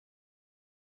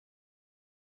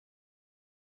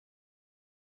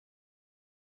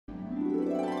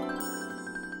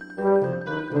What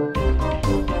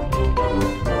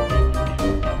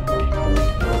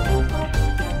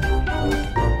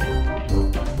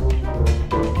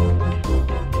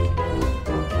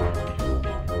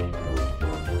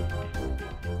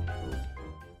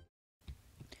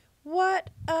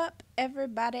up,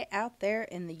 everybody out there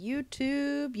in the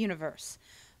YouTube universe?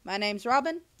 My name's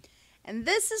Robin, and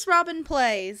this is Robin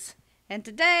Plays, and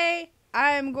today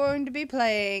I am going to be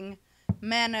playing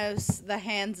Manos, The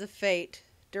Hands of Fate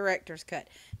Director's Cut.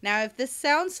 Now, if this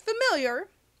sounds familiar,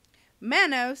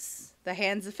 Manos, The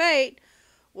Hands of Fate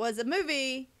was a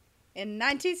movie in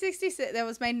 1966 that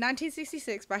was made in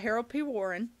 1966 by Harold P.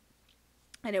 Warren,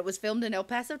 and it was filmed in El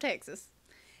Paso, Texas,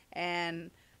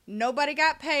 and nobody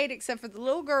got paid except for the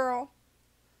little girl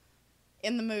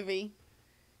in the movie.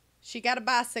 She got a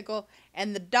bicycle,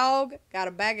 and the dog got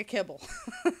a bag of kibble.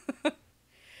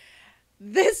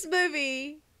 This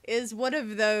movie is one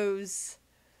of those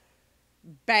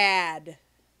bad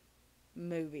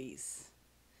movies.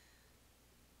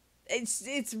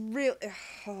 It's real.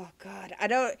 Oh, God.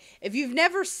 If you've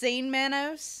never seen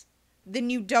Manos, then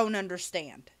you don't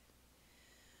understand.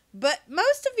 But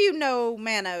most of you know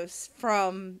Manos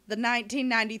from the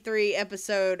 1993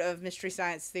 episode of Mystery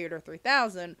Science Theater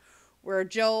 3000, where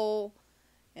Joel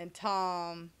and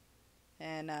Tom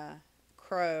and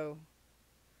Crow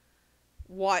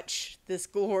watch this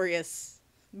glorious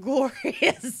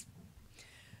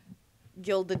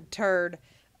gilded turd.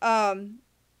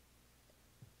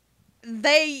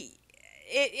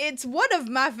 It's one of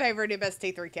my favorite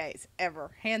MST3Ks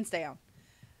ever, hands down.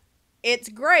 It's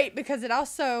great because it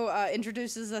also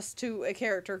introduces us to a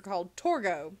character called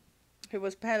Torgo, who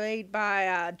was played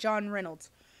by John Reynolds,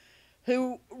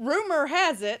 who, rumor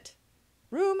has it,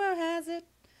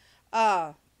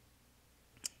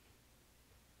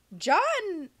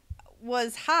 John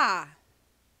was high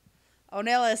on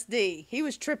LSD. He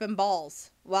was tripping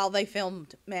balls while they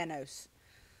filmed Manos.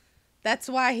 That's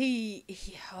why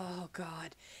oh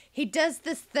God, he does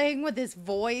this thing with his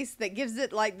voice that gives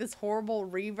it like this horrible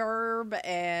reverb,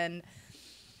 and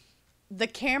the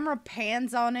camera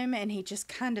pans on him and he just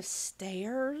kind of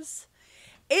stares.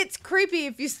 It's creepy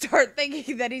if you start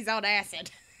thinking that he's on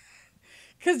acid,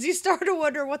 because you start to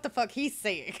wonder what the fuck he's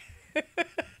seeing.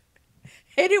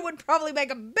 And it would probably make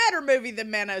a better movie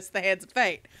than Manos, The Hands of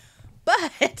Fate.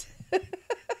 But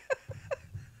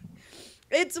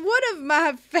it's one of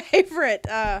my favorite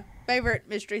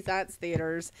Mystery Science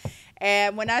Theaters.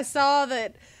 And when I saw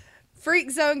that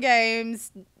Freak Zone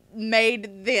Games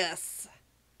made this,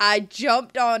 I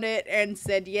jumped on it and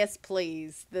said, yes,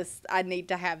 please. I need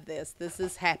to have this. This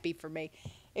is happy for me.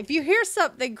 If you hear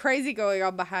something crazy going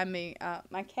on behind me,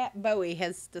 my cat Bowie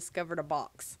has discovered a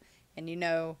box. And you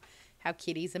know how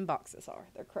kitties and boxes are.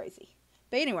 They're crazy.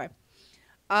 But anyway,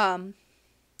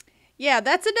 yeah,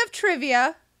 that's enough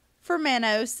trivia for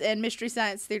Manos and Mystery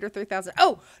Science Theater 3000.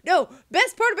 Oh, no,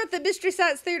 best part about the Mystery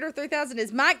Science Theater 3000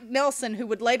 is Mike Nelson, who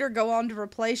would later go on to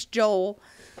replace Joel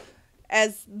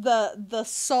as the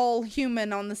sole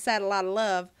human on the Satellite of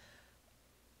Love,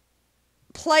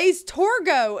 plays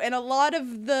Torgo in a lot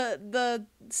of the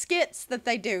skits that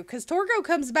they do, because Torgo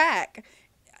comes back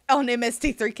on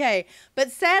MST3K.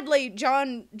 But sadly,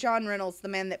 John Reynolds, the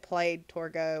man that played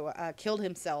Torgo, killed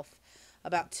himself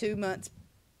about 2 months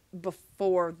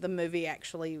before the movie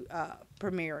actually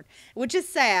premiered, which is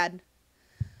sad.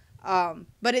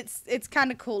 But it's kind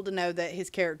of cool to know that his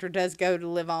character does go to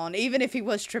live on, even if he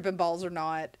was tripping balls or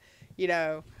not. You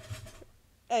know,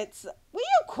 will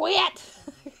you quit?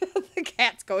 The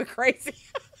cat's going crazy.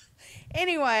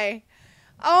 Anyway,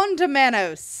 on to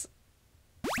Manos.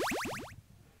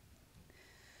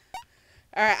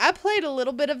 Alright, I played a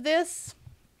little bit of this.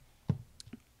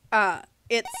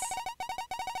 It's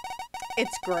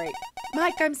great.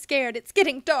 Mike, I'm scared. It's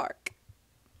getting dark.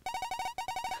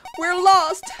 We're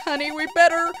lost, honey. We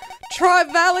better try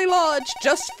Valley Lodge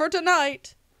just for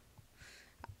tonight.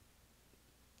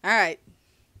 Alright.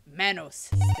 Manos,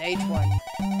 stage 1.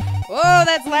 Whoa,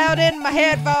 that's loud in my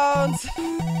headphones.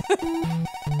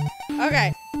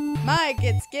 Okay. Mike,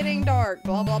 it's getting dark.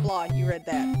 Blah, blah, blah. You read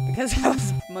that. Because I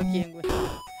was monkeying with you.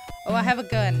 Oh, I have a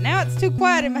gun. Now it's too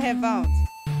quiet in my headphones.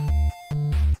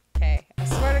 Okay. I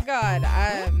swear to God,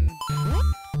 I'm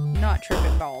not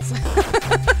tripping balls.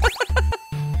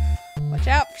 Watch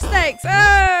out for snakes.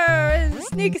 Oh,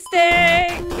 sneak a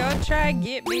snake. Go try and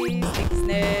get me, sneak a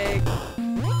snake.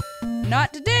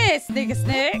 Not today, sneak a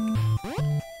snake.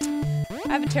 I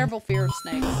have a terrible fear of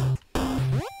snakes.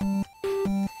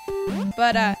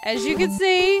 But as you can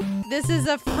see, this is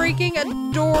a freaking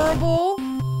adorable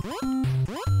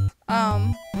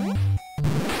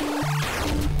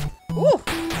ooh,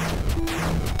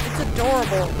 it's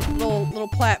adorable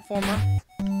little platformer.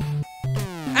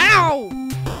 Ow!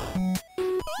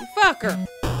 You fucker.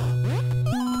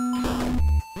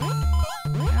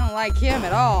 I don't like him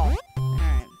at all.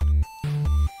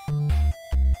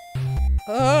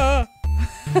 Alright.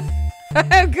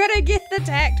 I'm gonna get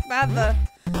attacked by the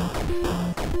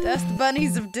Dust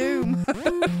Bunnies of Doom.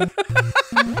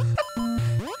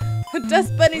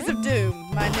 Dust Bunnies of Doom.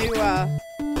 My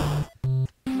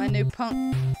new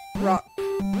punk rock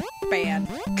band.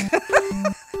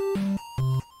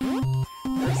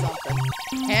 Or something.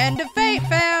 Hand of Fate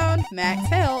found. Max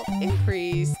health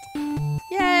increased.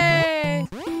 Yay!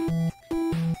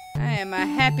 I am a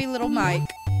happy little Mike.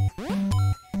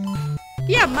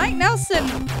 Yeah, Mike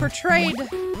Nelson portrayed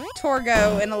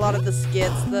Torgo in a lot of the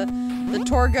skits. The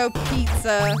Torgo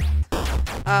pizza.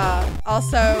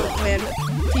 Also, when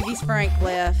TV's Frank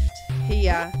left, he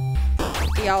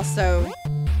also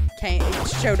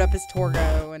showed up as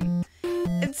Torgo. And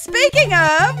speaking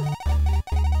of,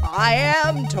 I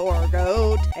am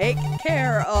Torgo. Take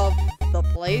care of the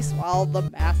place while the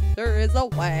master is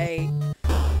away.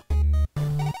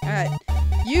 Alright.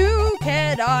 You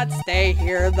cannot stay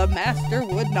here. The master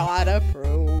would not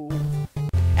approve.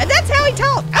 And that's how he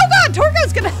talked. Oh god,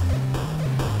 Torgo's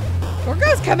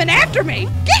coming after me.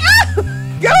 Get up!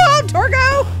 Go on,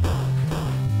 Torgo!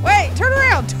 Wait, turn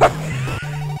around, Torgo.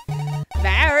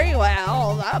 Very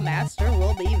well. The master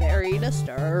will be very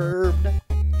disturbed.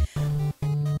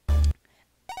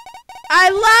 I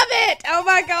love it! Oh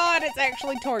my god, it's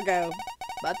actually Torgo.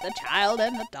 But the child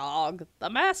and the dog, the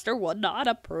master would not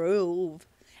approve.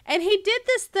 And he did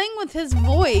this thing with his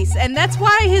voice, and that's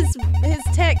why his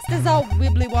text is all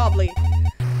wibbly wobbly.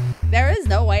 There is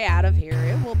no way out of here.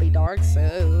 It will be dark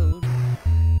soon.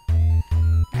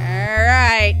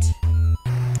 Alright.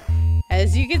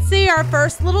 As you can see, our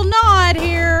first little nod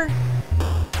here.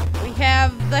 We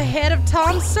have the head of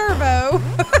Tom Servo.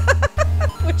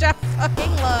 Which I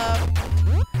fucking love.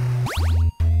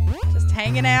 Just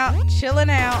hanging out, chilling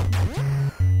out.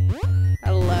 I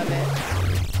love it.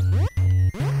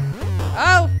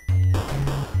 Oh!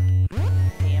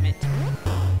 Damn it. There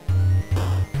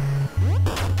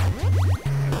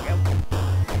we go.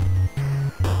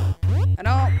 I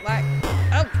don't like...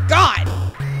 Oh, God!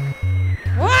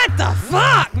 What the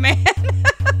fuck, man?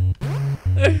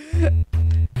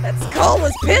 That skull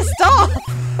was pissed off!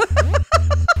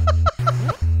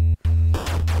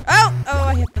 Oh,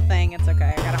 I hit the thing. It's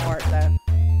okay. I got a heart, though.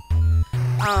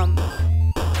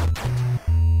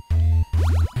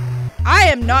 I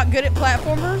am not good at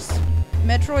platformers.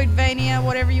 Metroidvania,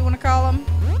 whatever you want to call them.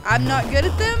 I'm not good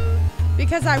at them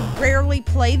because I rarely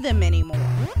play them anymore.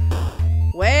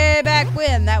 Way back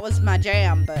when, that was my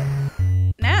jam, but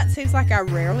now it seems like I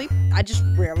just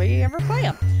rarely ever play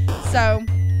them. So,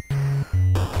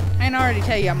 I can already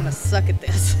tell you I'm going to suck at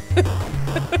this.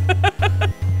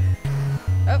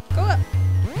 Oh, go up.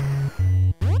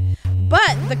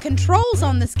 But the controls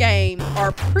on this game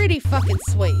are pretty fucking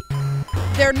sweet.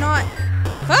 They're not...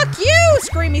 Fuck you,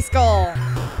 Screamy Skull!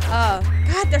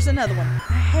 God, there's another one.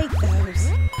 I hate those.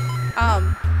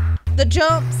 The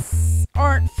jumps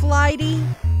aren't flighty.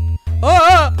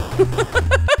 Oh!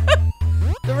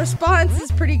 The response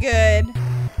is pretty good.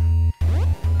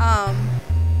 Oh,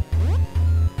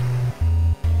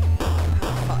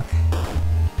 fuck.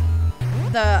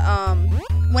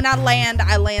 When I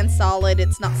land solid.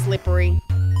 It's not slippery.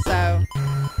 So,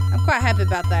 I'm quite happy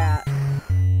about that.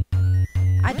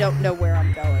 I don't know where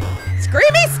I'm going.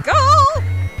 Screamy Skull!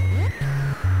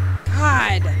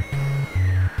 God.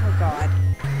 Oh, God.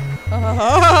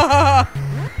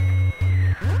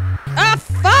 Ah,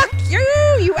 fuck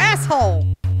you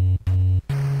asshole!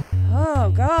 Oh,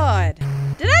 God.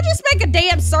 Did I just make a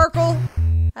damn circle?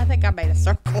 I think I made a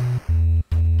circle.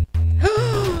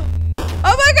 Oh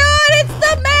my god, it's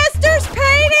the master's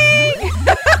painting!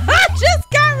 I just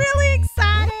got really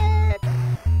excited.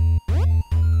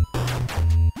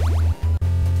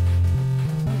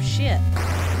 Oh shit.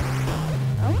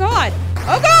 Oh god.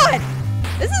 Oh god!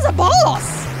 This is a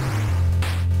boss!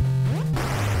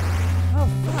 Oh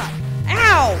fuck.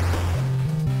 Ow!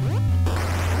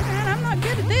 Man, I'm not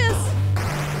good at this.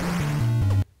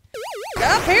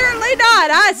 Apparently not.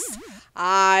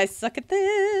 I suck at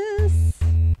this.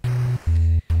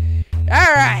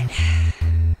 Alright.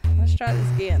 Let's try this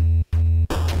again.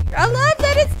 I love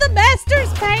that it's the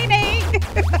master's painting.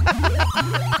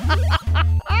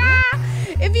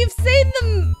 If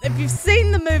you've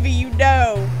seen the movie, you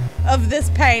know of this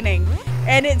painting.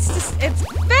 And it's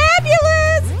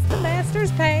fabulous. It's the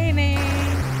master's painting.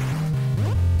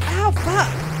 Oh fuck.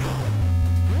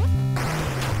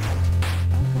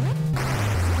 Okay.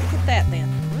 Look at that then.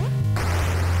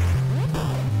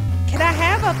 Can I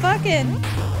fucking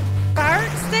fire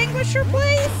extinguisher,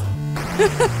 please?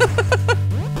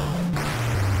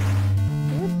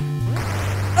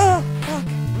 Oh, fuck.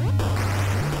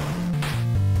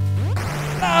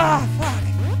 Oh, fuck.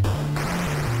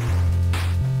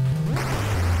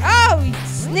 Oh, you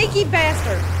sneaky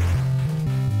bastard.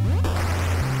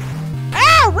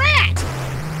 Oh, rat!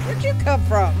 Where'd you come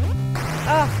from?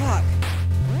 Oh, fuck.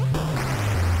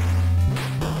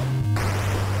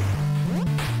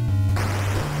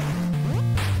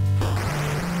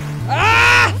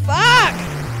 Ah, fuck!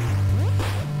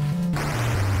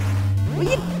 Will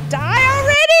you die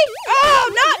already?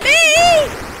 Oh, not me!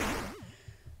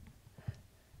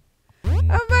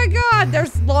 Oh my god,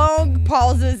 there's long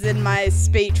pauses in my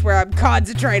speech where I'm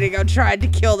concentrating on trying to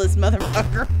kill this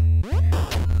motherfucker.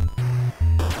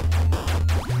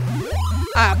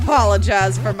 I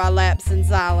apologize for my lapse in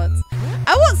silence.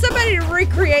 I want somebody to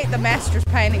recreate the master's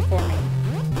painting for me.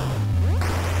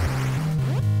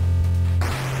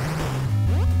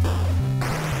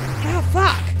 Oh,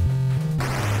 fuck.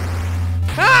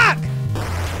 Fuck!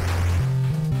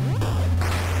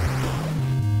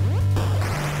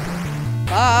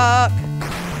 Fuck.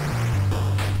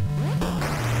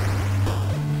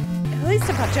 At least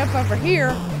if I jump over here,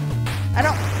 I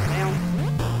don't, well,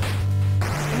 I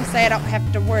was gonna say I don't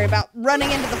have to worry about running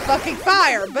into the fucking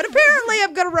fire, but apparently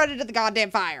I'm gonna run into the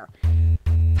goddamn fire.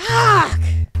 Fuck!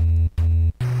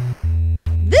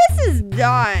 This is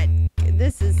not,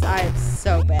 I am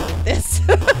so bad at this.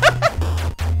 But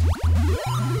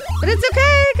it's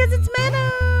okay, because it's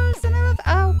Manos, and I love,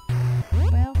 oh,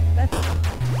 well, that's,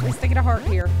 at least I get a heart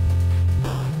here.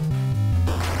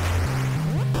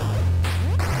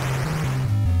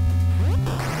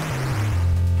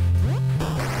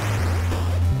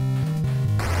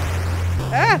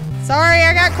 Ah, sorry,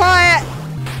 I got quiet.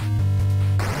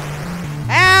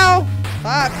 Ow,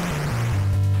 fuck.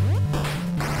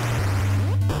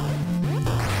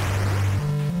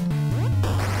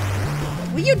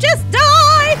 Will you just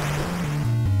die?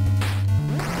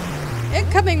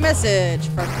 Incoming message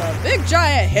from the big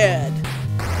giant head.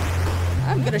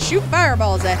 I'm gonna shoot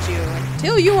fireballs at you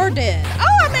until you are dead.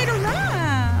 Oh, I made a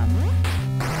rhyme.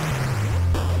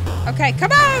 Okay,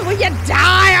 come on, will you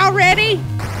die already?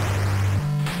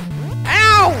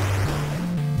 Ow!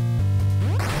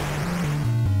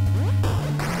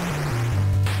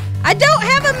 I don't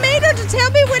have a meter to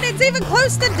tell me when it's even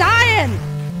close to dying.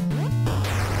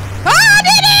 I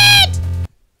did it!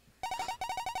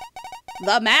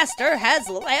 The master has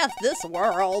left this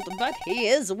world, but he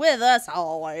is with us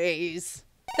always.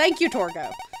 Thank you,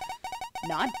 Torgo.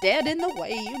 Not dead in the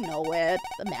way you know it.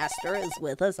 The master is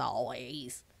with us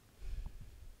always.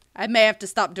 I may have to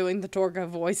stop doing the Torgo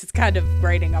voice. It's kind of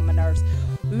grating on my nerves.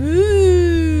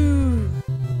 Ooh.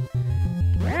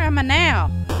 Where am I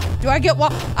now? Do I get wall?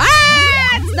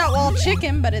 Ah! It's not wall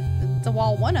chicken, but it's a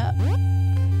wall 1-up.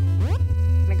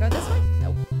 Can I go this way?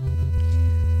 Nope.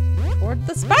 Toward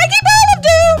the spiky ball of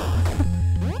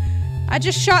doom! I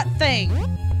just shot thing.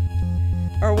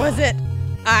 Or was it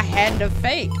a hand of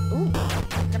fate? Ooh,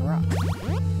 got a rock.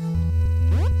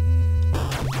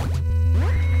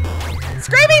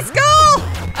 Screaming skull!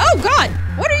 Oh god,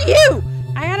 what are you?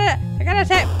 I gotta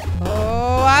attack.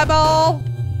 Oh, eyeball.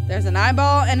 There's an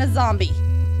eyeball and a zombie.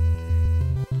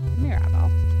 Come here, eyeball.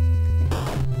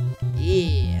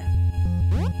 Yeah.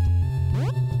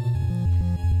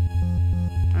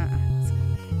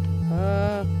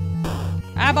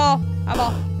 Eyeball,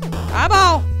 eyeball,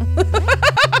 eyeball.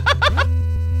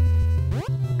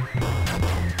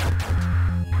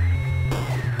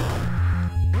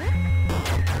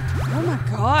 Oh my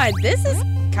god, this is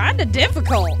kind of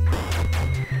difficult.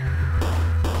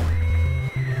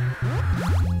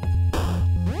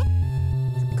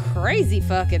 Crazy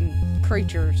fucking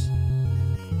creatures.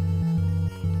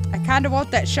 I kind of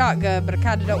want that shotgun, but I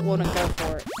kind of don't want to go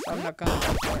for it, so I'm not going to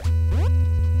go for it.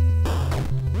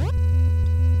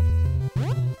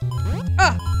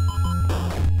 Ah!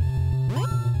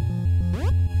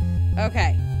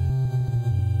 Okay.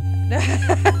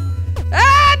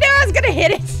 Ah, I knew I was gonna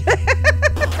hit it.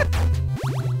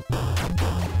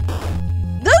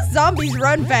 Those zombies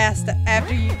run fast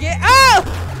after you get. Oh!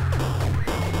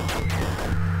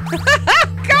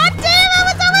 God damn! I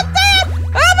was almost dead.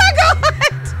 Oh my god!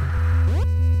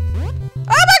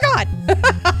 Oh my god!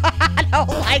 I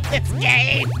don't like this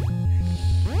game.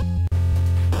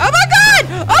 Oh my god!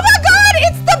 Oh my god!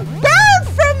 It's the bird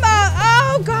from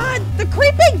oh god, the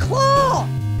creeping claw.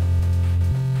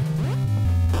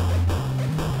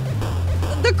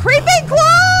 The creeping claw!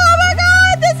 Oh my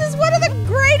god! This is one of the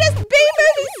greatest B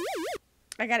movies!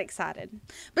 I got excited.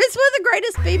 But it's one of the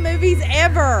greatest B movies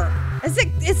ever. Is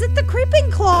it The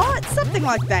Creeping Claw? It's something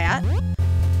like that.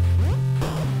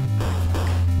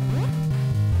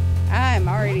 I'm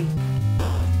already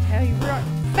tell you real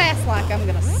fast like I'm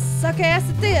gonna suck ass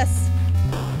at this.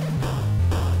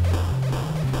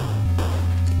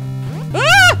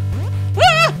 Ah!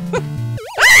 Ah!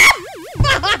 Ah!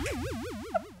 Fuck!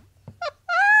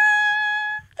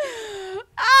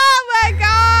 Oh my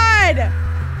god!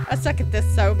 I suck at this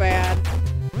so bad.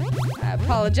 I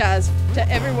apologize to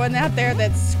everyone out there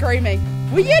that's screaming,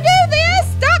 will you do this?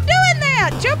 Stop doing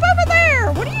that! Jump over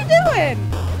there! What are you doing?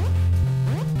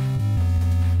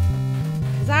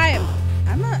 Because I'm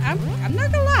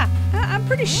not gonna lie, I'm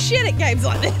pretty shit at games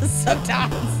like this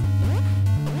sometimes.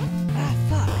 Ah,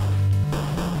 fuck.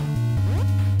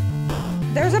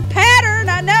 There's a pattern,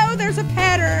 I know there's a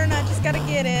pattern, I just gotta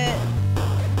get it.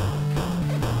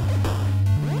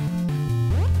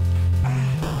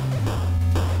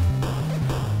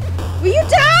 Will you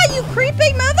die, you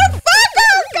creepy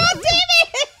motherfucker! God damn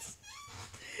it!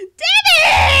 Damn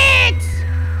it!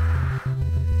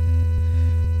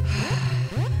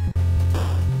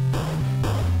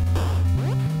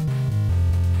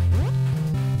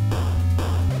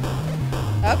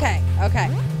 Okay.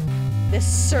 This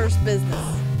serves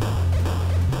business.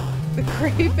 The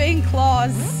Creeping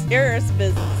Claw's serious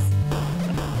business.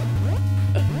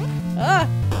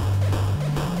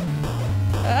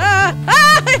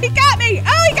 He got me!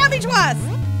 Oh, he got me twice!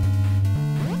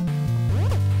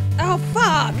 Oh,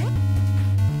 fuck!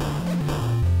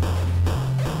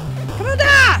 Come on,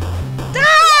 die! Die!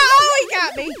 Oh, he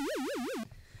got me!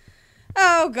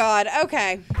 Oh, God.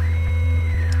 Okay.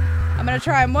 I'm gonna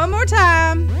try him one more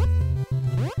time.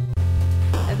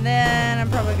 And then I'm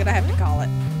probably gonna have to call it.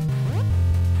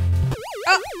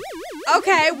 Oh!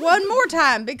 Okay, one more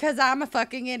time because I'm a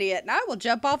fucking idiot. And I will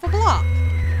jump off a block.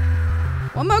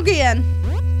 One more again.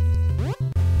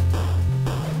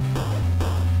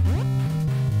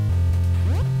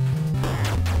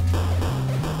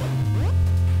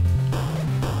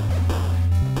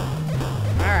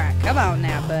 Alright, come on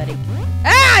now, buddy.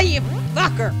 Ah, you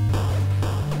fucker!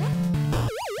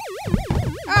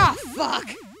 Oh,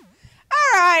 fuck.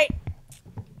 Alright.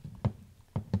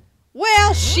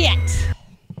 Well, shit.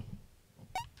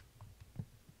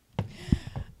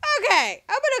 Okay,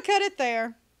 I'm gonna cut it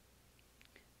there.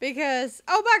 Because,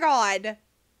 oh my god,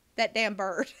 that damn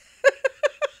bird.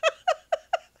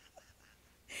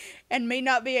 And me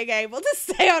not being able to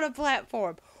stay on a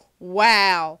platform.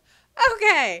 Wow.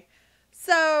 Okay,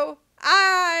 so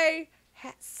I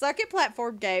suck at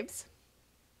platform games,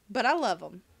 but I love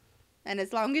them. And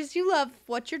as long as you love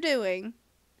what you're doing,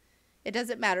 it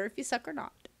doesn't matter if you suck or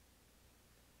not.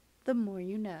 The more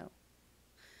you know.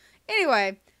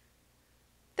 Anyway,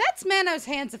 that's Manos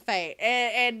Hands of Fate.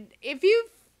 And if you've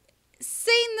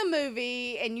seen the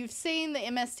movie and you've seen the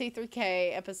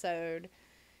MST3K episode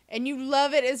and you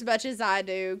love it as much as I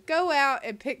do, go out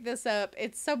and pick this up.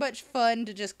 It's so much fun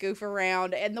to just goof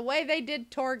around. And the way they did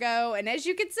Torgo, and as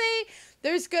you can see,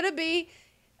 there's going to be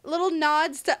little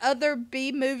nods to other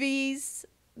B movies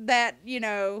that, you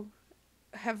know,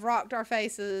 have rocked our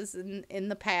faces in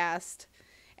the past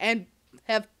and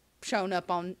have shown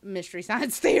up on Mystery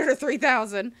Science Theater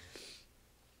 3000.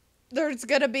 There's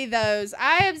gonna be those.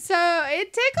 It tickles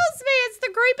me. It's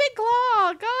the Creeping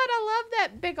Claw. God, I love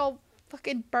that big old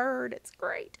fucking bird. It's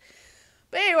great.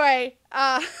 But anyway,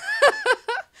 I'm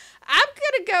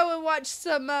gonna go and watch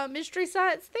some Mystery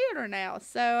Science Theater now.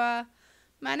 So,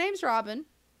 my name's Robin.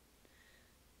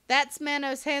 That's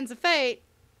Manos Hands of Fate.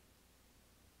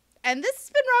 And this has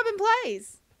been Robin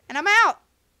Plays. And I'm out.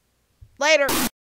 Later.